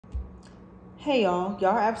hey y'all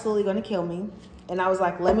are absolutely gonna kill me. And I was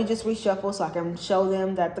like, let me just reshuffle so I can show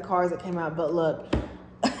them that the cards that came out. But look,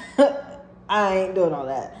 I ain't doing all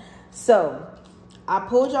that. So I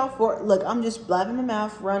pulled y'all for, look, I'm just blabbing my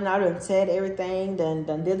mouth, running out and said everything,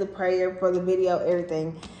 done did the prayer for the video,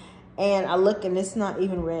 everything. And I look and it's not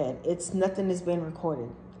even read. It's nothing is being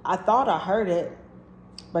recorded. I thought I heard it,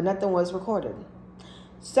 but nothing was recorded.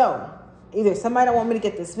 So either somebody don't want me to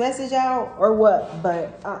get this message out or what,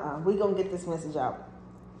 but we gonna get this message out.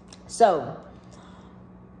 So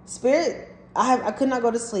Spirit, I could not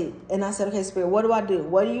go to sleep. And I said, okay, Spirit, what do I do?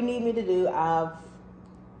 What do you need me to do? I've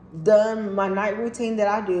done my night routine that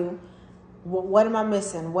I do. What am I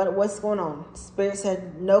missing? What's going on? Spirit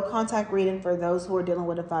said, no contact reading for those who are dealing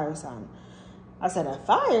with a fire sign. I said, a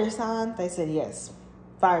fire sign? They said, yes,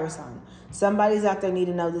 fire sign. Somebody's out there need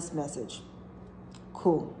to know this message.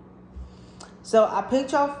 Cool. So I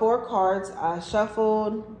picked y'all 4 cards. I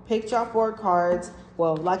shuffled, picked y'all 4 cards.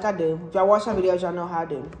 Well, like I do. If y'all watch my videos, y'all know how I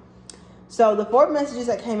do. So the 4 messages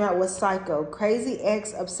that came out was Psycho, Crazy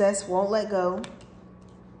Ex, Obsessed, Won't Let Go.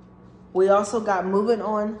 We also got Moving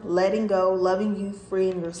On, Letting Go, Loving You,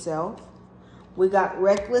 Freeing Yourself. We got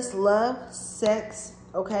Reckless Love, Sex,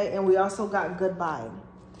 okay? And we also got Goodbye.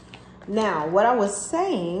 Now, what I was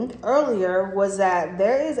saying earlier was that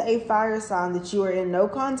there is a fire sign that you are in no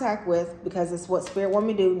contact with, because it's what Spirit want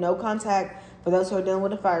me to do, no contact for those who are dealing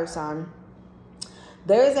with a fire sign.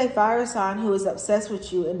 There is a fire sign who is obsessed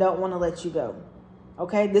with you and don't want to let you go.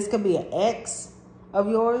 Okay, this could be an ex of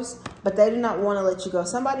yours, but they do not want to let you go.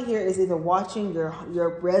 Somebody here is either watching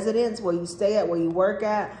your residence, where you stay at, where you work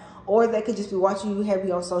at, or they could just be watching you heavy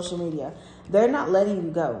on social media. They're not letting you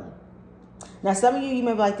go. Now, some of you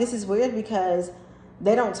may be like, this is weird because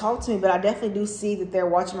they don't talk to me, but I definitely do see that they're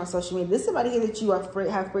watching my social media. This is somebody here that you are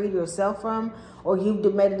have freed yourself from, or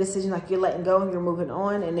you've made a decision like you're letting go and you're moving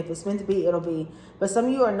on. And if it's meant to be, it'll be. But some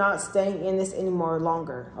of you are not staying in this anymore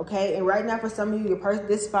longer, okay? And right now, for some of you,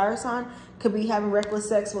 this fire sign could be having reckless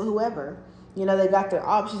sex with whoever. You know, they got their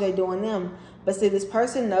options, they're doing them. But see, this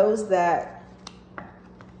person knows that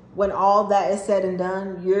when all that is said and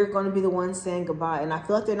done, you're going to be the one saying goodbye. And I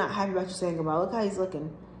feel like they're not happy about you saying goodbye. Look how he's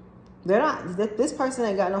looking. They're not. This person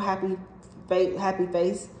ain't got no happy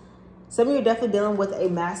face. Some of you are definitely dealing with a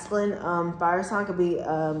masculine fire sign. Could be,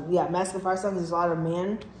 masculine fire sign. There's a lot of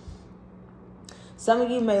men. Some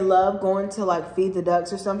of you may love going to like feed the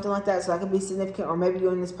ducks or something like that. So that could be significant. Or maybe you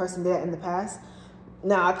and this person did that in the past.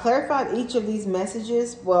 Now, I clarified each of these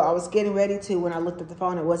messages. Well, I was getting ready to when I looked at the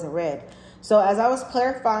phone. It wasn't read. So as I was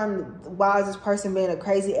clarifying why is this person being a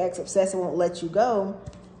crazy ex, obsessed, and won't let you go,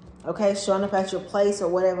 okay, showing up at your place or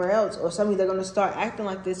whatever else, or some of you, they're going to start acting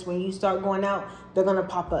like this when you start going out, they're going to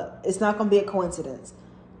pop up. It's not going to be a coincidence.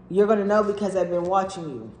 You're going to know because they've been watching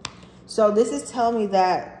you. So this is telling me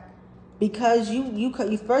that because you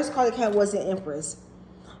first card that came was the Empress.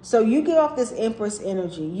 So you give off this Empress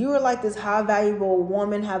energy. You are like this high valuable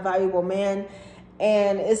woman, high valuable man.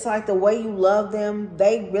 And it's like the way you love them,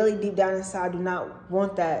 they really deep down inside do not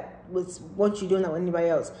want that, want you doing that with anybody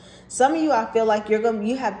else. Some of you, I feel like you're gonna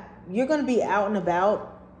be out and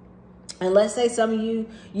about. And let's say some of you,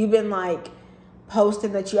 you've been like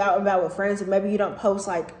posting that you're out and about with friends, and maybe you don't post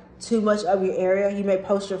like too much of your area. You may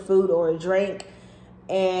post your food or a drink.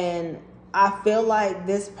 And I feel like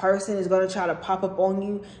this person is going to try to pop up on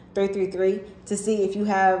you 333 to see if you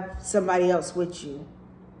have somebody else with you.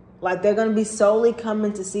 Like they're going to be solely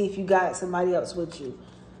coming to see if you got somebody else with you.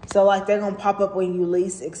 So like they're going to pop up when you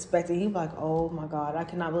least expect it. You're like, oh my God, I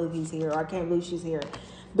cannot believe he's here. Or I can't believe she's here.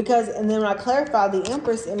 Because, and then when I clarify the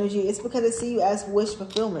Empress energy, it's because they see you as wish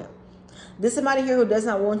fulfillment. This is somebody here who does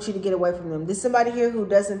not want you to get away from them. This is somebody here who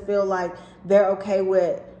doesn't feel like they're okay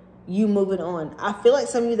with you moving on. I feel like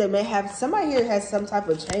some of you, they may have, somebody here has some type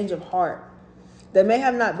of change of heart. They may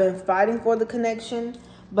have not been fighting for the connection,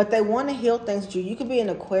 but they want to heal things with you. You could be an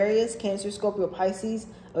Aquarius, Cancer, Scorpio, Pisces,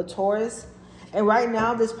 a Taurus. And right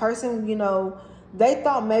now, this person, you know, they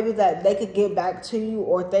thought maybe that they could get back to you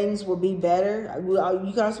or things will be better.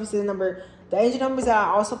 You can also see the number. The angel numbers that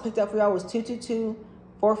I also picked up for y'all was 222,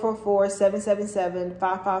 444, 777,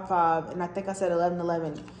 555, and I think I said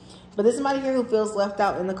 1111. But this is somebody here who feels left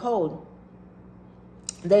out in the cold.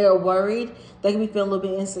 They are worried. They can be feeling a little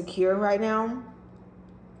bit insecure right now.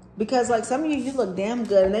 Because like some of you, you look damn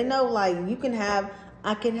good. And they know like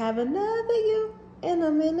I can have another you in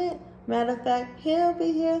a minute. Matter of fact, he'll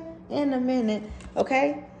be here in a minute.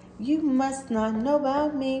 Okay? You must not know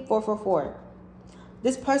about me. 444.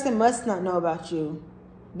 This person must not know about you.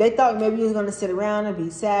 They thought maybe you was going to sit around and be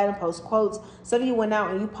sad and post quotes. Some of you went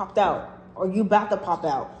out and you popped out. Or you about to pop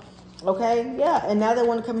out. Okay, yeah, and now they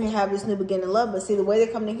want to come here and have this new beginning love. But see, the way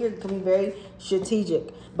they come in here can be very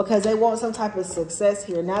strategic because they want some type of success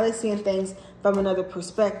here. Now they're seeing things from another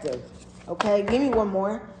perspective. Okay, give me one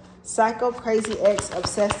more. Psycho, crazy ex,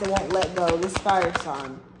 obsessed, and won't let go. This fire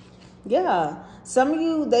sign. Yeah, some of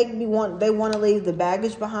you, they want to leave the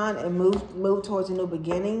baggage behind and move towards a new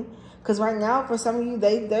beginning. Because right now, for some of you,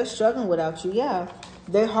 they're struggling without you. Yeah,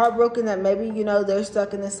 they're heartbroken that maybe, you know, they're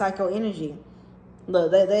stuck in this psycho energy.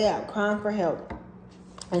 Look, they out crying for help.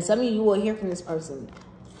 And some of you will hear from this person.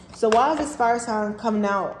 So why is this fire sign coming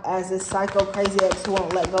out as this psycho crazy ex who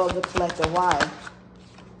won't let go of the collective? Why?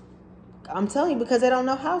 I'm telling you, because they don't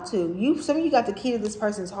know how to. Some of you got the key to this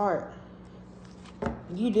person's heart.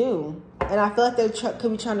 You do. And I feel like they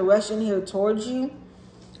could be trying to rush in here towards you.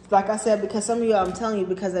 Like I said, because some of you, I'm telling you,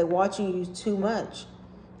 because they're watching you too much.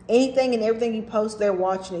 Anything and everything you post, they're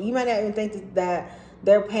watching it. You might not even think that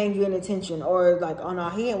they're paying you any attention, or like, oh no,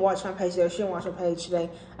 he didn't watch my page today, or she didn't watch my page today.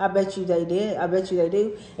 I bet you they did. I bet you they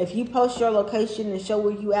do. If you post your location and show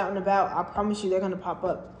where you out and about, I promise you they're going to pop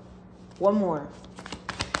up. One more.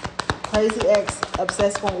 Crazy ex,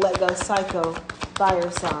 obsessed, won't let go, psycho,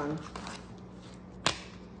 fire sign.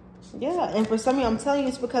 Yeah, and for some of you, I'm telling you,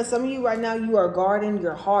 it's because some of you right now, you are guarding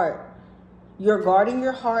your heart. You're guarding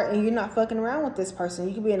your heart and you're not fucking around with this person.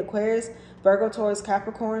 You could be an Aquarius, Virgo, Taurus,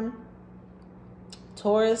 Capricorn,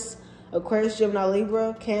 Taurus, Aquarius, Gemini,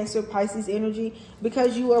 Libra, Cancer, Pisces energy,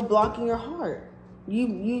 because you are blocking your heart.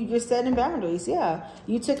 You're setting boundaries. Yeah,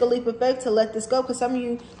 you took a leap of faith to let this go, because some of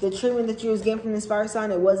you, the treatment that you was getting from this fire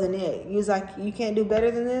sign, it wasn't it. You was like, you can't do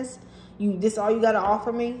better than this. This all you got to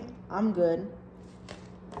offer me. I'm good.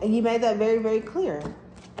 And you made that very, very clear.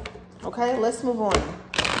 Okay, let's move on.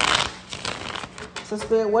 So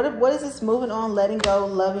Spirit, what is this moving on, letting go,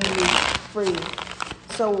 loving you, free?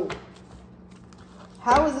 So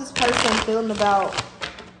how is this person feeling about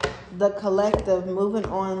the collective, moving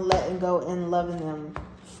on, letting go, and loving them,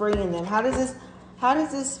 freeing them? How does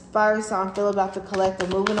this fire sign feel about the collective,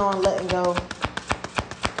 moving on, letting go?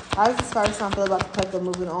 How does this fire sign feel about the collective,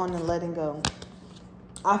 moving on and letting go?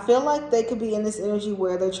 I feel like they could be in this energy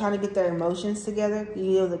where they're trying to get their emotions together.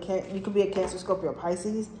 You could be a Cancer, Scorpio, or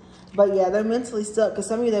Pisces. But yeah, they're mentally stuck, because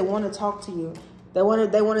some of you, they want to talk to you. They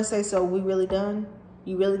want to say, so we really done?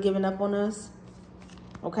 You really giving up on us?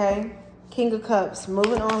 Okay, King of Cups,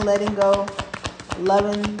 moving on, letting go,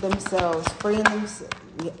 loving themselves, freeing themselves.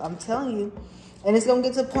 I'm telling you. And it's going to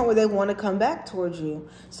get to the point where they want to come back towards you.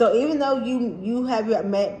 So even though you have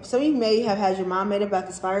some of you may have had your mind made about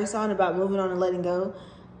this fire sign, about moving on and letting go.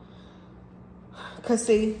 Because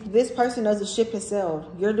see, this person knows the ship has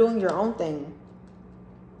sailed. You're doing your own thing.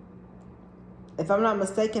 If I'm not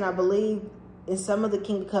mistaken, I believe in some of the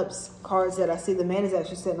King of Cups cards that I see, the man is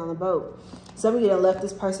actually sitting on the boat. Some of you have left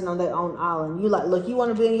this person on their own island. You like, look, you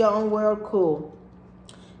want to be in your own world? Cool.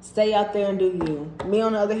 Stay out there and do you. Me,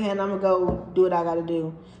 on the other hand, I'm going to go do what I got to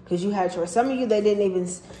do. Because you had yours. Some of you,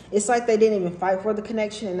 it's like they didn't even fight for the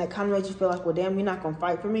connection. And that kind of made you feel like, well, damn, you're not going to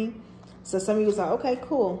fight for me. So some of you was like, okay,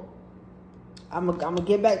 cool. I'm going to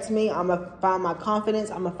get back to me. I'm going to find my confidence.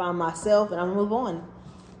 I'm going to find myself. And I'm going to move on.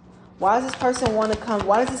 Why does this person want to come?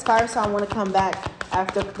 Why does this fire sign want to come back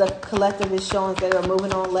after the collective is showing that they are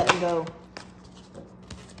moving on, letting go?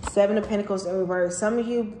 Seven of Pentacles in reverse. Some of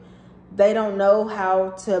you, they don't know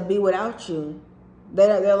how to be without you.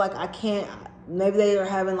 They're like, I can't. Maybe they are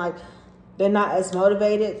having like, they're not as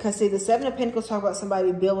motivated. Because see, the Seven of Pentacles talk about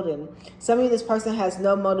somebody building. Some of you, this person has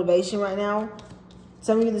no motivation right now.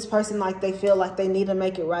 Some of you, this person, like, they feel like they need to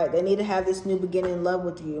make it right. They need to have this new beginning in love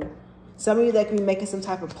with you. Some of you, they can be making some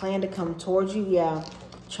type of plan to come towards you. Yeah,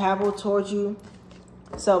 travel towards you.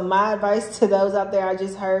 So my advice to those out there I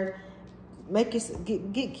just heard,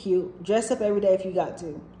 get cute. Dress up every day if you got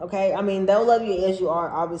to. Okay? I mean, they'll love you as you are,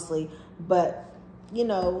 obviously. But, you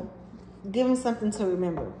know, give them something to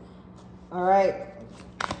remember. All right?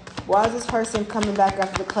 Why is this person coming back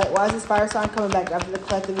after the collective? Why is this fire sign coming back after the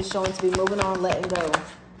collective is showing to be moving on, letting go?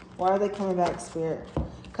 Why are they coming back, Spirit?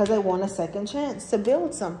 Because they want a second chance to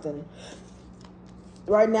build something.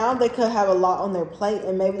 Right now, they could have a lot on their plate.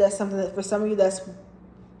 And maybe that's something that for some of you, that's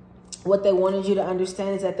what they wanted you to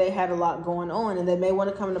understand, is that they had a lot going on. And they may want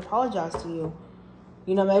to come and apologize to you.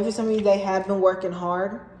 You know, maybe for some of you, they have been working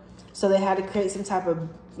hard. So they had to create some type of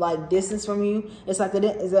like distance from you. It's like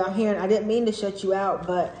I'm hearing, I didn't mean to shut you out,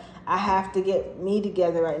 but I have to get me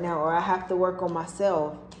together right now. Or I have to work on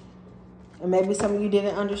myself. And maybe some of you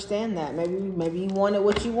didn't understand that. Maybe you wanted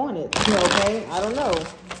what you wanted. Okay? I don't know.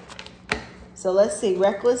 So let's see.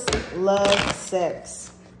 Reckless love,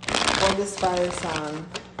 sex. For this fire sign.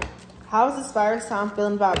 How is this fire sign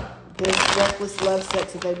feeling about this reckless love,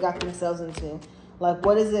 sex that they've got themselves into? Like,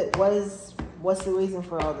 what is it? What's the reason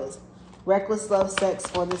for all this? Reckless love sex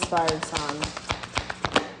for this fire sign.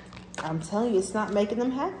 I'm telling you, it's not making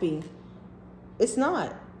them happy. It's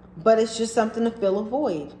not. But it's just something to fill a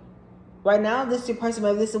void. Right now, this is your person.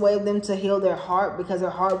 Maybe this is a way of them to heal their heart because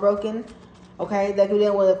they're heartbroken. Okay? They could be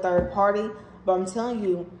in with a third party. But I'm telling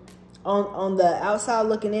you, on the outside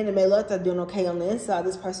looking in, it may look like they're doing okay. On the inside,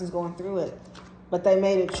 this person's going through it. But they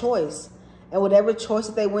made a choice. And whatever choice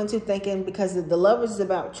that they went to, thinking, because the Lovers is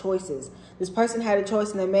about choices. This person had a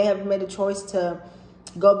choice, and they may have made a choice to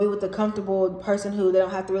go be with the comfortable person who they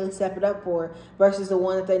don't have to really step it up for, versus the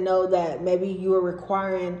one that they know that maybe you are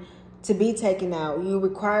requiring to be taken out.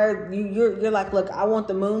 You're like, look, I want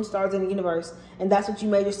the moon, stars, in the universe. And that's what you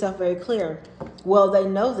made yourself very clear. Well, they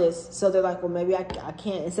know this. So they're like, well, maybe I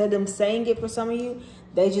can't. Instead of them saying it for some of you,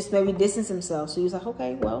 they just maybe distance themselves. So you're like,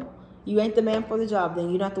 okay, well, you ain't the man for the job. Then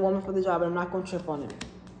you're not the woman for the job. And I'm not going to trip on it.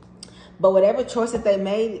 But whatever choice that they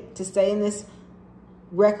made to stay in this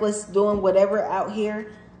reckless, doing whatever out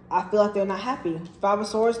here, I feel like they're not happy. Five of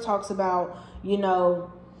Swords talks about, you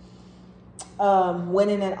know,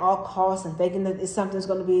 winning at all costs and thinking that something's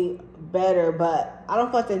going to be better. But I don't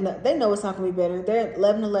feel like they know it's not going to be better. They're at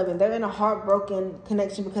 11-11. They're in a heartbroken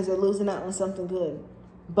connection because they're losing out on something good.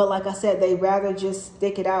 But like I said, they rather just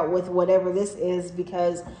stick it out with whatever this is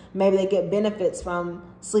because maybe they get benefits from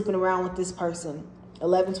sleeping around with this person.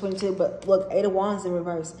 11-22, but look, 8 of Wands in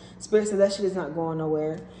reverse. Spirit said that shit is not going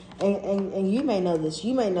nowhere. And you may know this.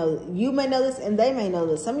 You may know this, and they may know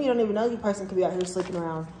this. Some of you don't even know your person could be out here sleeping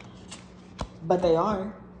around. But they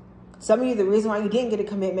are. Some of you, the reason why you didn't get a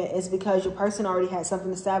commitment is because your person already had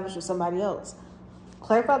something established with somebody else.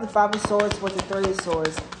 Clarify the Five of Swords with the Three of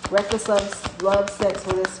Swords. Reckless love sex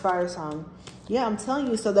with this fire sign. Yeah, I'm telling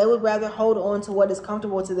you. So they would rather hold on to what is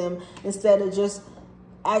comfortable to them instead of just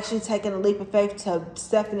actually taking a leap of faith to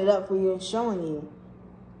stepping it up for you and showing you.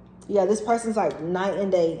 Yeah, this person's like night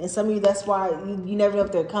and day. And some of you, that's why you never know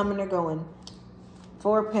if they're coming or going.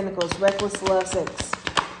 Four of Pentacles. Reckless love sex.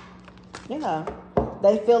 Yeah.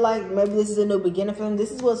 They feel like maybe this is a new beginning for them.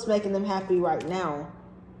 This is what's making them happy right now.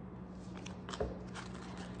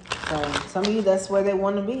 So some of you, that's where they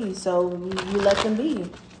want to be. So you let them be.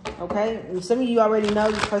 Okay? And some of you already know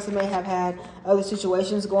this person may have had other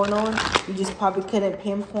situations going on. You just probably couldn't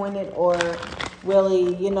pinpoint it or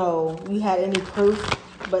really, you know, you had any proof.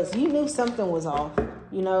 But you knew something was off.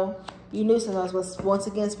 You know? You knew something was. Once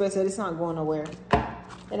again, Spirit said it's not going nowhere.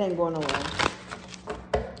 It ain't going nowhere.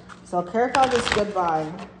 So clarify this goodbye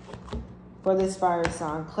for this fire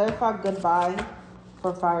sign. Clarify goodbye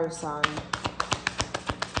for fire sign.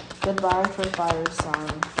 Goodbye for fire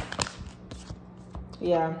sign.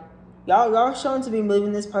 Yeah. Y'all are shown to be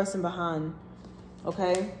leaving this person behind.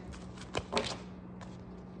 Okay?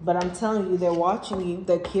 But I'm telling you, they're watching you.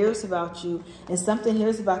 They're curious about you. And something here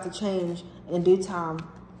is about to change in due time.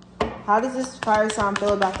 How does this fire sign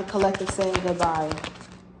feel about the collective saying goodbye?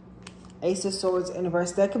 Ace of Swords in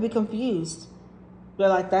reverse. They could be confused. They're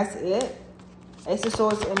like, that's it? Ace of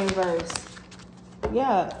Swords in reverse.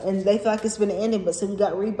 Yeah, and they feel like it's been ending, but so we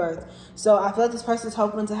got rebirth. So I feel like this person's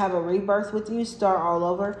hoping to have a rebirth with you, start all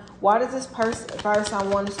over. Why does this fire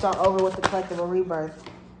sign want to start over with the collective, a rebirth?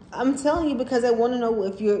 I'm telling you because they want to know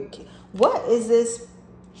if you're... What is this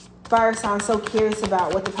fire sign so curious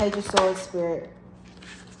about with the Page of Swords, Spirit?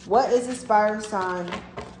 What is this fire sign...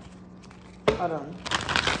 Hold on.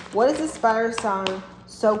 What is this fire sign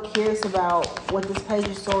so curious about with this Page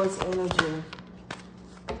of Swords energy?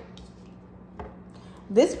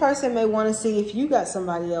 This person may want to see if you got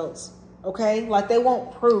somebody else, okay? Like they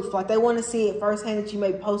want proof. Like they want to see it firsthand that you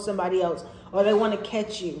may post somebody else, or they want to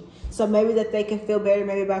catch you. So maybe that they can feel better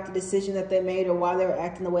maybe about the decision that they made or why they were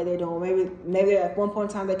acting the way they're doing. Maybe at one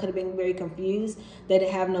point in time they could have been very confused. They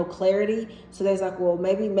didn't have no clarity. So they're like, well,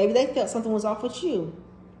 maybe they felt something was off with you.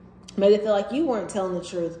 Maybe they feel like you weren't telling the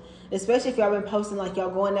truth. Especially if y'all been posting like y'all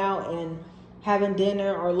going out and having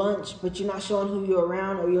dinner or lunch, but you're not showing who you're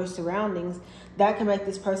around or your surroundings. That can make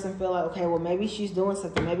this person feel like, okay, well, maybe she's doing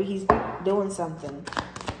something. Maybe he's doing something.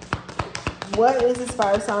 What is this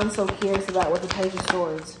fire sign so curious about with the Page of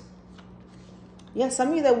Swords? Yeah, some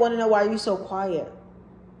of you that want to know why you're so quiet.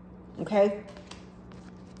 Okay?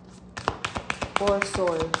 Four of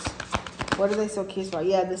Swords. What are they so curious about?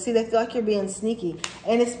 Yeah, see, they feel like you're being sneaky.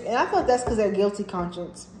 And I feel like that's because they're guilty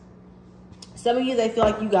conscience. Some of you, they feel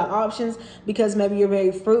like you got options because maybe you're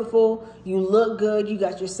very fruitful. You look good. You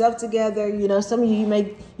got yourself together. You know, some of you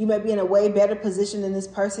may be in a way better position than this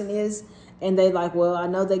person is. And they like, well, I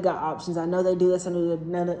know they got options. I know they do this. I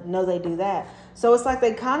know they do that. So it's like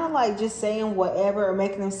they kind of like just saying whatever or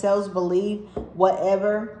making themselves believe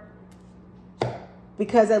whatever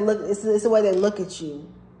because they look, it's the way they look at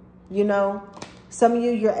you. You know, some of you,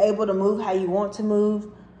 you're able to move how you want to move.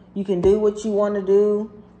 You can do what you want to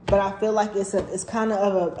do. But I feel like it's kind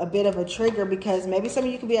of a bit of a trigger, because maybe some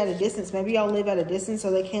of you could be at a distance. Maybe y'all live at a distance, so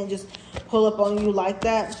they can't just pull up on you like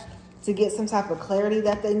that to get some type of clarity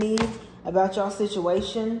that they need about y'all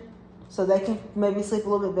situation, so they can maybe sleep a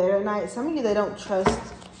little bit better at night. Some of you, they don't trust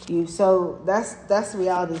you. So that's the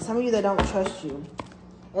reality. Some of you, they don't trust you.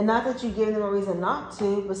 And not that you're giving them a reason not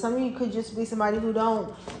to, but some of you could just be somebody who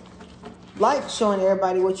don't like showing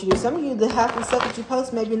everybody what you do. Some of you, the half the stuff that you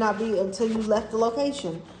post maybe not be until you left the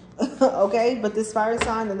location. Okay, but this fire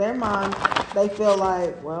sign, in their mind, they feel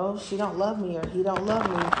like, well, she don't love me, or he don't love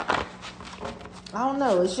me. I don't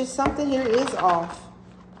know. It's just something here is off.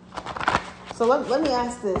 So let me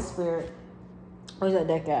ask this, Spirit. Where's that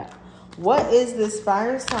deck at? What is this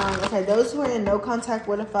fire sign? Okay, those who are in no contact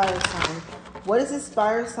with a fire sign, what is this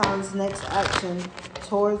fire sign's next action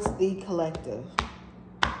towards the collective?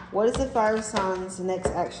 What is the fire sign's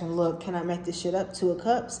next action? Look, can I make this shit up? 2 of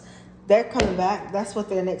Cups. They're coming back. That's what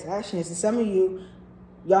their next action is. And some of you,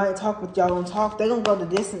 y'all ain't talk with y'all gonna talk. They're gonna go the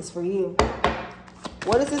distance for you.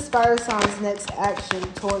 What is this fire sign's next action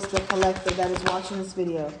towards the collective that is watching this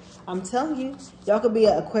video? I'm telling you, y'all could be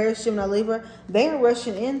an Aquarius, Gemini, Libra. They are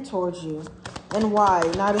rushing in towards you. And why?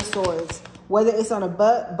 Knight of Swords. Whether it's on a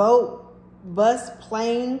boat, bus,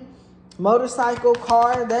 plane, motorcycle,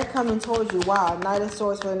 car, they're coming towards you. Wow, Knight of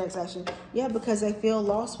Swords for the next action. Yeah, because they feel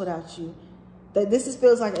lost without you. That this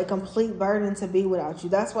feels like a complete burden to be without you.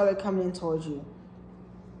 That's why they're coming in towards you.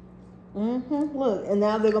 Look, and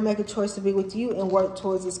now they're going to make a choice to be with you and work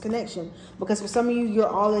towards this connection. Because for some of you, you're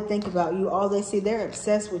all they think about. You all they see. They're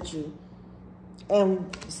obsessed with you.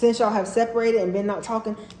 And since y'all have separated and been not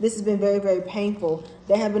talking, this has been very, very painful.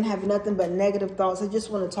 They have been having nothing but negative thoughts. They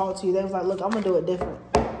just want to talk to you. They was like, look, I'm going to do it different.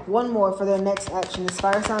 One more for their next action. This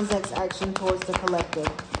fire sign's next action towards the collective.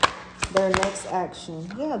 Their next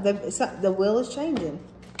action. Yeah, the will is changing.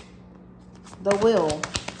 The will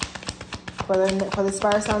for this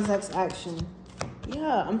fire sign's next action.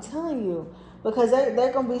 Yeah, I'm telling you. Because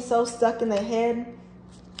they're going to be so stuck in their head,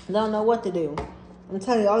 they don't know what to do. I'm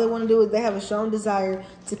telling you, all they want to do is they have a strong desire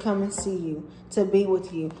to come and see you, to be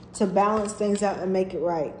with you, to balance things out and make it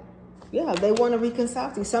right. Yeah, they want to reconcile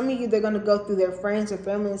with you. Some of you, they're going to go through their friends or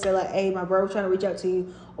family and say like, hey, my bro trying to reach out to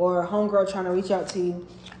you, or homegirl trying to reach out to you.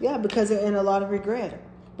 Yeah, because they're in a lot of regret.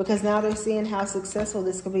 Because now they're seeing how successful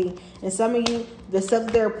this could be. And some of you, the stuff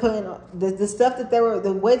that they're putting, the stuff that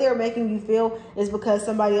the way they're making you feel is because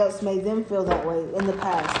somebody else made them feel that way in the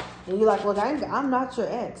past. And you're like, look, I'm not your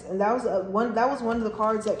ex. And that was one of the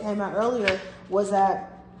cards that came out earlier, was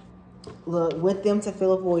that, look, with them to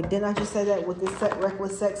fill a void. Didn't I just say that with this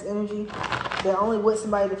reckless sex energy? They're only with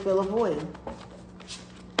somebody to fill a void.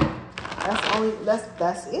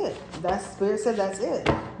 That's it. That Spirit said that's it.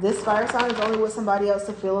 This fire sign is only with somebody else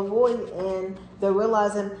to fill a void, and they're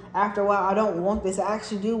realizing after a while, I don't want this. I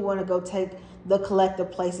actually do want to go take the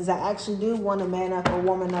collective places. I actually do want to man up or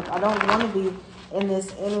woman up. I don't want to be in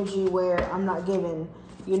this energy where I'm not giving,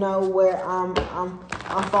 you know, where I'm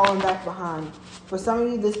falling back behind. For some of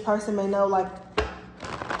you, this person may know, like,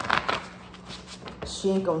 she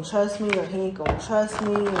ain't gonna trust me, or he ain't gonna trust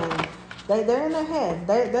me, and they're in their head.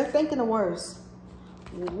 They're thinking the worst.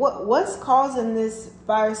 What's causing this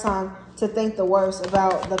fire sign to think the worst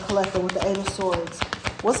about the collective with the 8 of Swords?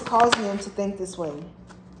 What's causing them to think this way?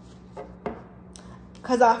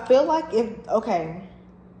 Because I feel like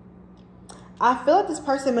I feel like this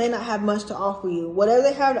person may not have much to offer you. Whatever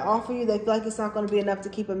they have to offer you, they feel like it's not going to be enough to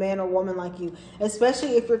keep a man or woman like you.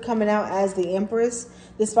 Especially if you're coming out as the Empress.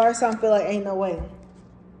 This fire sign feel like ain't no way.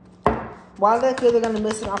 Why do they feel they're going to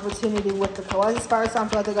miss an opportunity with the... Why does this fire sign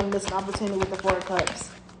feel like they're going to miss an opportunity with the 4 of Cups?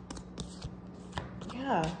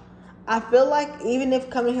 Yeah. I feel like even if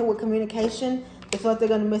coming here with communication, they feel like they're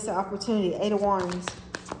going to miss an opportunity. 8 of Wands.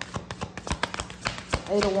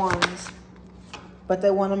 8 of Wands. But they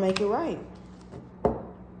want to make it right.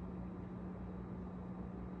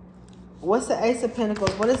 What's the Ace of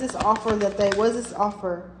Pentacles? What is this offer what is this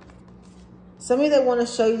offer? Some of you, they want to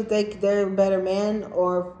show you that they're a better man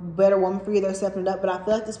or better woman for you. They're stepping it up. But I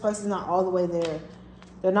feel like this person's not all the way there.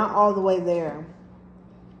 They're not all the way there.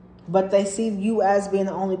 But they see you as being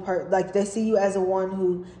the only person. Like, they see you as the one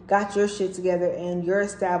who got your shit together and you're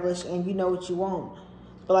established and you know what you want.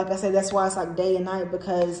 But like I said, that's why it's like day and night,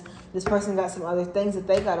 because this person got some other things that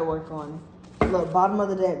they got to work on. Look, bottom of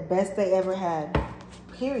the deck, best they ever had.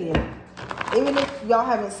 Period. Even if y'all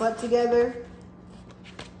haven't slept together,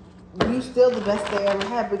 you still the best they ever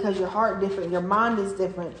had, because your heart different, your mind is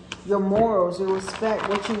different, your morals, your respect,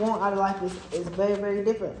 what you want out of life is very, very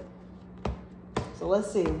different. So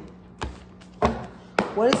let's see.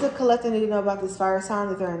 What does the collective need to know about this fire sign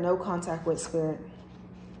that they're in no contact with, Spirit?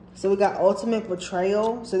 So we got ultimate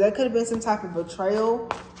betrayal. So there could have been some type of betrayal.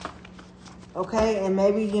 Okay, and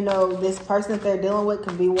maybe, you know, this person that they're dealing with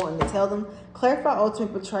can be wanting to tell them. Clarify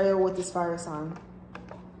ultimate betrayal with this fire sign.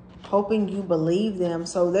 Hoping you believe them.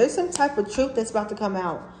 So there's some type of truth that's about to come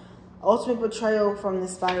out. Ultimate betrayal from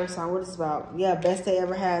this fire sign. What is it about? Yeah, best they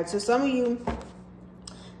ever had. So some of you,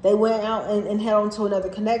 they went out and held on to another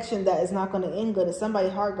connection that is not going to end good. If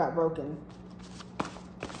somebody's heart got broken.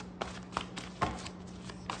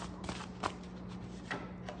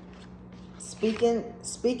 Speaking,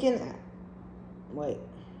 wait.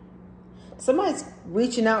 Somebody's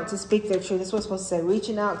reaching out to speak their truth. That's what it's supposed to say.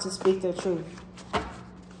 Reaching out to speak their truth.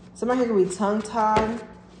 Somebody here could be tongue-tied.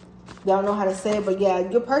 They don't know how to say it. But yeah,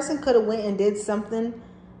 your person could have went and did something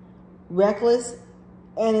reckless.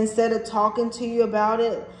 And instead of talking to you about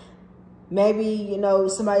it, maybe, you know,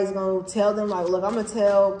 somebody's going to tell them, like, look, I'm going to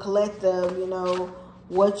tell Collective, you know,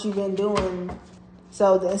 what you've been doing.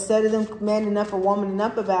 So instead of them manning up or womaning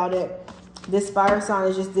up about it, this fire sign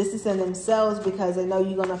is just distancing themselves because they know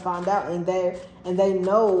you're going to find out. And they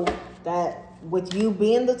know that with you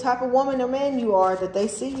being the type of woman or man you are, that they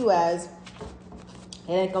see you as,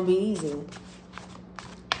 it ain't going to be easy.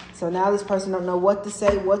 So now this person don't know what to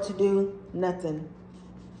say, what to do, nothing.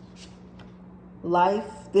 Life,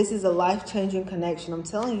 this is a life-changing connection. I'm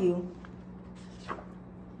telling you,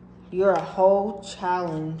 you're a whole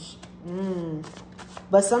challenge.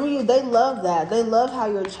 But some of you, they love that. They love how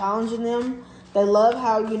you're challenging them. They love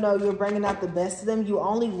how, you know, you're bringing out the best of them. You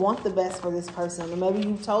only want the best for this person. And maybe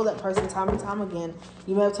you've told that person time and time again.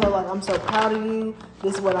 You may have told, like, I'm so proud of you.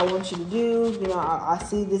 This is what I want you to do. You know, I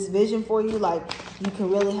see this vision for you. Like, you can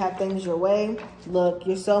really have things your way. Look,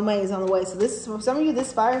 your soulmate is on the way. So this is, for some of you,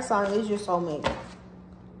 this fire sign is your soulmate.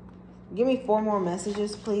 Give me 4 more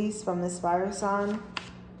messages, please, from this fire sign.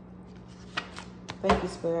 Thank you,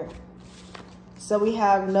 Spirit. So we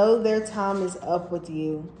have, know their time is up with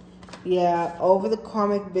you. Yeah, over the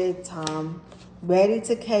karmic big time. Ready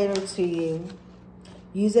to cater to you.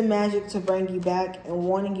 Using magic to bring you back and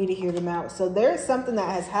wanting you to hear them out. So there is something that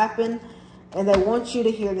has happened and they want you to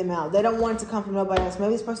hear them out. They don't want it to come from nobody else.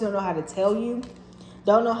 Maybe this person don't know how to tell you.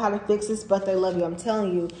 Don't know how to fix this, but they love you. I'm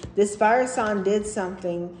telling you, this fire sign did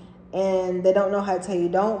something and they don't know how to tell you.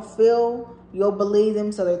 Don't feel you'll believe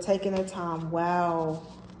them, so they're taking their time. Wow.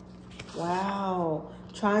 Wow.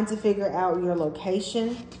 Trying to figure out your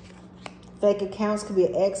location. Fake accounts could be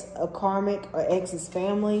an ex, a karmic, or ex's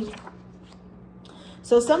family.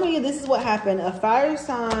 So some of you, this is what happened. A fire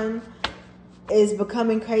sign is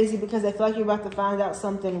becoming crazy because they feel like you're about to find out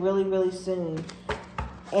something really, really soon.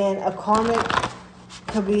 And a karmic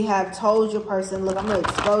could be have told your person, look, I'm going to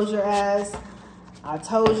expose your ass. I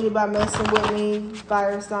told you about messing with me,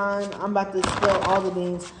 fire sign. I'm about to spill all the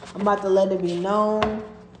beans. I'm about to let it be known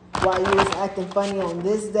why you was acting funny on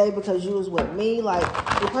this day because you was with me. Like,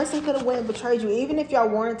 the person could have went and betrayed you. Even if y'all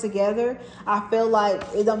weren't together, I feel like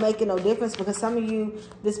it don't make it no difference because some of you,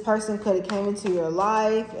 this person could have came into your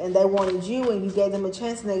life and they wanted you and you gave them a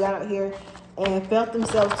chance and they got out here and felt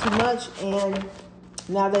themselves too much and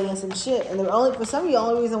now they in some shit. And for some of you, the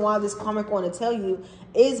only reason why this karmic want to tell you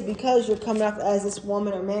is because you're coming off as this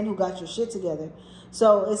woman or man who got your shit together.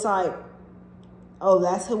 So it's like, oh,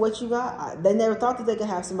 that's what you got? They never thought that they could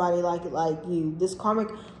have somebody like you. This karmic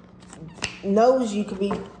knows you could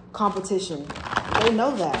be competition. They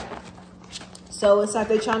know that. So it's like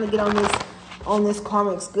they're trying to get on this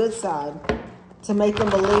karmic's good side to make them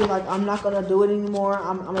believe, like, I'm not gonna do it anymore.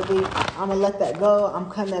 I'm gonna let that go. I'm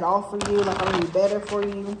cutting that off for you. Like, I'm gonna be better for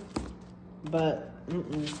you. But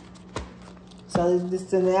So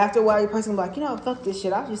and after a while, your person will be like, you know, fuck this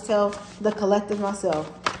shit. I'll just tell the collective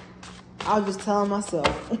myself. I'll just tell them myself.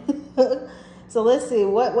 So let's see.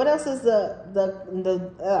 What else is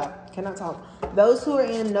cannot talk. Those who are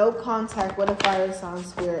in no contact with a fire sign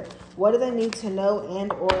spirit, what do they need to know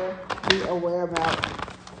and or be aware about?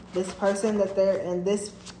 This person that they're in, this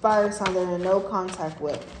fire sign they're in no contact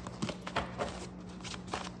with.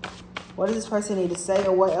 What does this person need to say,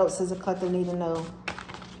 or what else does the collective need to know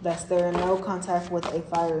that's they're in no contact with a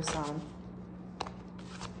fire sign?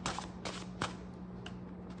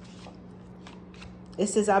 It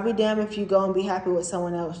says, I'll be damned if you go and be happy with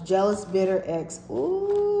someone else. Jealous, bitter, ex.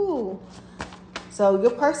 Ooh. So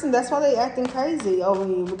your person, that's why they acting crazy over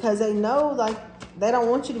you, because they know, like, they don't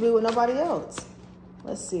want you to be with nobody else.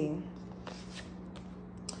 Let's see.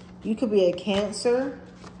 You could be a Cancer.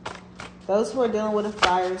 Those who are dealing with a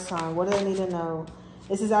fire sign, what do they need to know?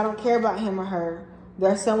 It says, I don't care about him or her.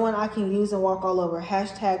 They're someone I can use and walk all over.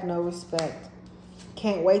 Hashtag no respect.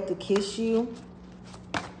 Can't wait to kiss you.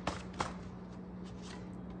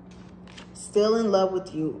 still in love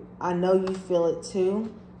with you. I know you feel it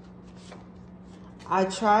too. I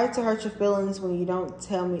tried to hurt your feelings when you don't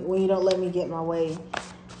tell me, when you don't let me get my way.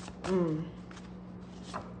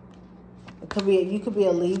 It could be, you could be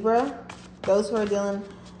a Libra. Those who are dealing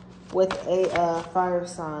with a fire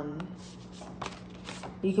sign.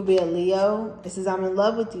 You could be a Leo. It says, I'm in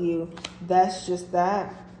love with you. That's just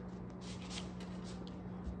that.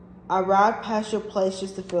 I ride past your place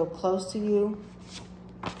just to feel close to you.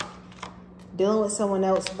 Dealing with someone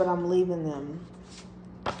else, but I'm leaving them.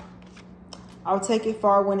 I'll take it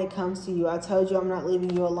far when it comes to you. I told you I'm not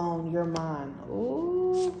leaving you alone. You're mine.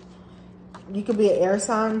 Ooh. You could be an air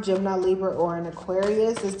sign, Gemini, Libra, or an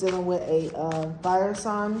Aquarius that's dealing with a fire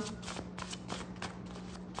sign.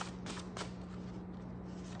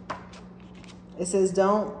 It says,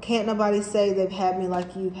 can't nobody say they've had me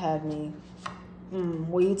like you've had me.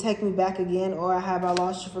 Will you take me back again, or have I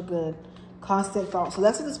lost you for good? Constant thought. So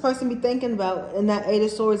that's what this person be thinking about in that 8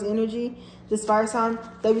 of Swords energy. This fire sign,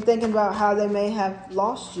 they be thinking about how they may have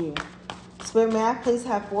lost you. Spirit, may I please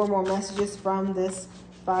have 4 more messages from this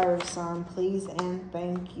fire sign, please, and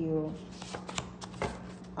thank you.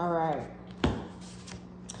 All right.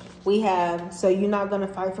 We have, so you're not going to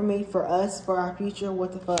fight for me, for us, for our future?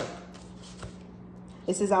 What the fuck?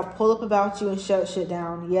 It says, I'll pull up about you and shut shit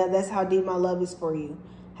down. Yeah, that's how deep my love is for you.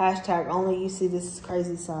 Hashtag only you see this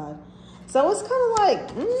crazy side. So it's kind of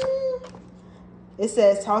like, it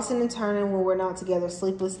says, tossing and turning when we're not together,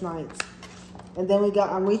 sleepless nights. And then we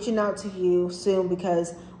got, I'm reaching out to you soon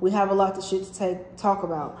because we have a lot of shit to talk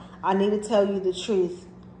about. I need to tell you the truth.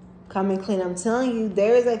 Coming clean. I'm telling you,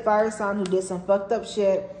 there is a fire sign who did some fucked up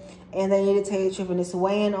shit and they need to tell you the truth, and it's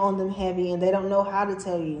weighing on them heavy and they don't know how to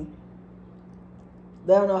tell you.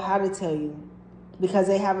 They don't know how to tell you because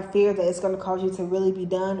they have a fear that it's going to cause you to really be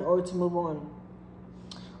done or to move on.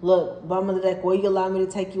 Look, bottom of the deck, will you allow me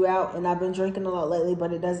to take you out? And I've been drinking a lot lately,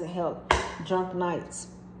 but it doesn't help. Drunk nights.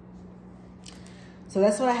 So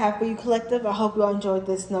that's what I have for you, collective. I hope you all enjoyed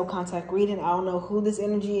this no contact reading. I don't know who this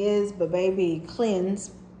energy is, but baby, cleanse.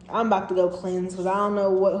 I'm about to go cleanse because I don't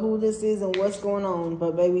know who this is and what's going on.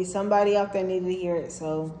 But baby, somebody out there needed to hear it.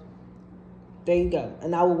 So there you go.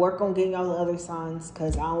 And I will work on getting all the other signs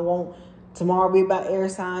because I don't want tomorrow be about air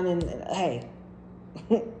sign. And hey,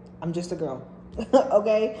 I'm just a girl.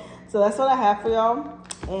 Okay, so that's what I have for y'all.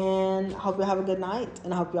 And I hope y'all have a good night.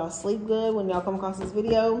 And I hope y'all sleep good when y'all come across this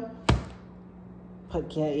video.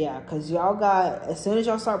 But yeah, because y'all got, as soon as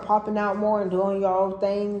y'all start popping out more and doing y'all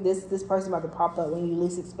thing, this person about to pop up when you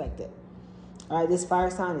least expect it. All right, this fire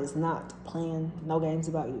sign is not playing no games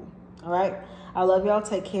about you. All right, I love y'all.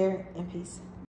 Take care and peace.